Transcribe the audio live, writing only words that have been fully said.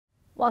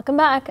Welcome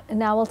back.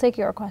 Now we'll take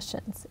your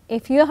questions.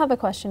 If you have a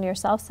question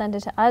yourself, send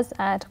it to us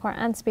at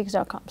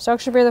QuranSpeaks.com. So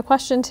Shabir, the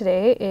question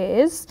today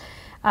is,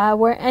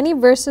 were any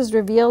verses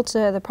revealed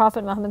to the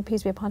Prophet Muhammad,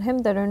 peace be upon him,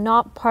 that are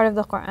not part of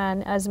the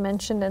Quran as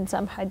mentioned in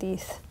some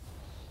hadith?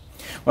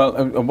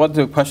 Well, what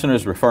the questioner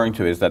is referring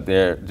to is that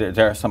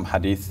there are some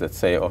hadiths that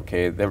say,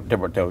 okay,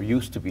 there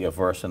used to be a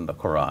verse in the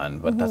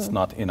Quran, but that's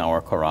not in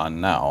our Quran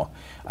now.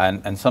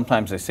 And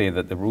sometimes they say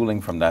that the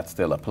ruling from that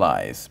still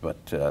applies,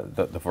 but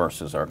the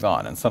verses are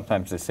gone. And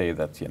sometimes they say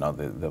that, you know,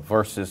 the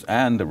verses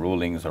and the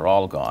rulings are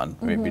all gone.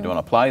 We don't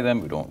apply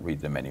them, we don't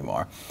read them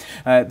anymore.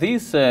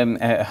 These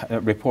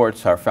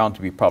reports are found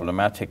to be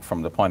problematic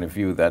from the point of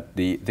view that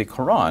the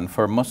Quran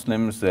for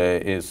Muslims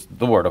is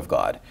the Word of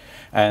God.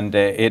 And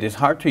it is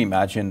hard to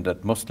imagine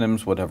that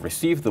Muslims would have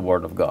received the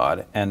Word of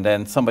God and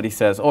then somebody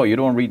says, oh, you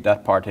don't read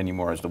that part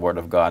anymore as the Word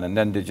of God, and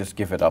then they just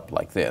give it up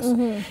like this.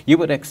 You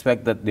would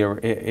expect that there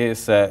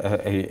is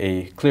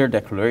a clear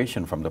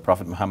declaration from the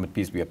Prophet Muhammad,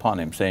 peace be upon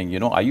him, saying, you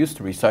know, I used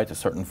to recite a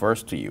certain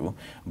verse to you,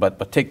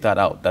 but take that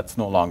out. That's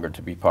no longer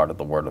to be part of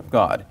the Word of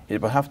God.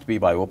 It would have to be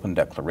by open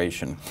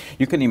declaration.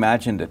 You can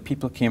imagine that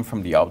people came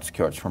from the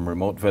outskirts, from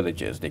remote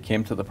villages. They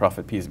came to the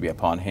Prophet, peace be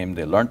upon him.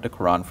 They learned the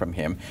Quran from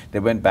him. They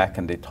went back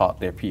and they taught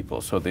their people.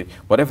 So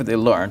whatever they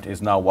learned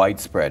is now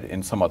widespread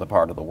in some other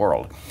part of the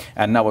world.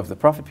 And now if the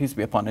Prophet, peace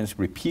be upon him, is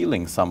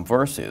repealing some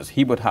verses,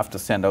 he would have to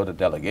send out a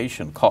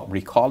delegation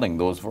recalling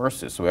those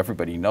verses so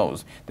everybody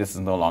knows this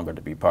is no longer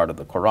to be part of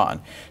the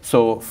Quran.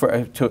 So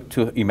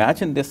to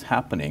imagine this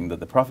happening, that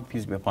the Prophet,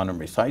 peace be upon him,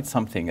 recites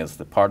something as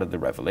the part of the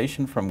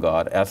revelation from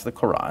God as the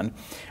Quran,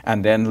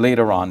 and then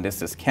later on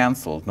this is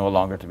cancelled, no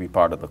longer to be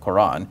part of the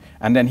Quran,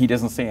 and then he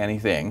doesn't say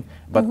anything,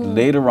 but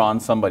later on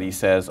somebody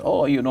says,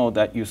 oh, you know,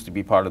 that used to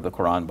be part of the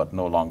Quran, but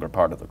no longer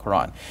part of the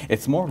Quran.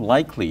 It's more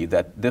likely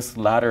that this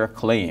latter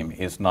claim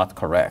is not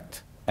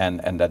correct,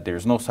 and that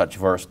there's no such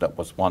verse that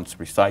was once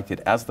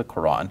recited as the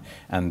Quran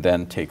and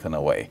then taken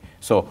away.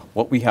 So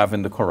what we have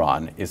in the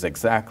Quran is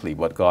exactly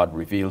what God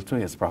revealed to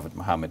his Prophet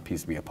Muhammad,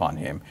 peace be upon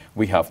him.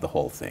 We have the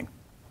whole thing.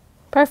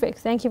 Perfect.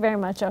 Thank you very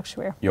much,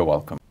 Shabir. You're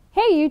welcome.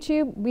 Hey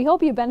YouTube, we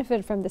hope you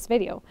benefited from this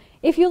video.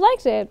 If you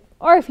liked it,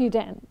 or if you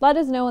didn't, let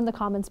us know in the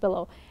comments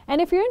below.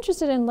 And if you're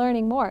interested in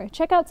learning more,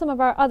 check out some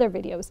of our other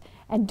videos.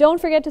 And don't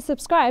forget to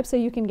subscribe so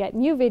you can get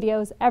new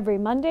videos every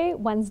Monday,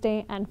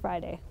 Wednesday, and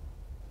Friday.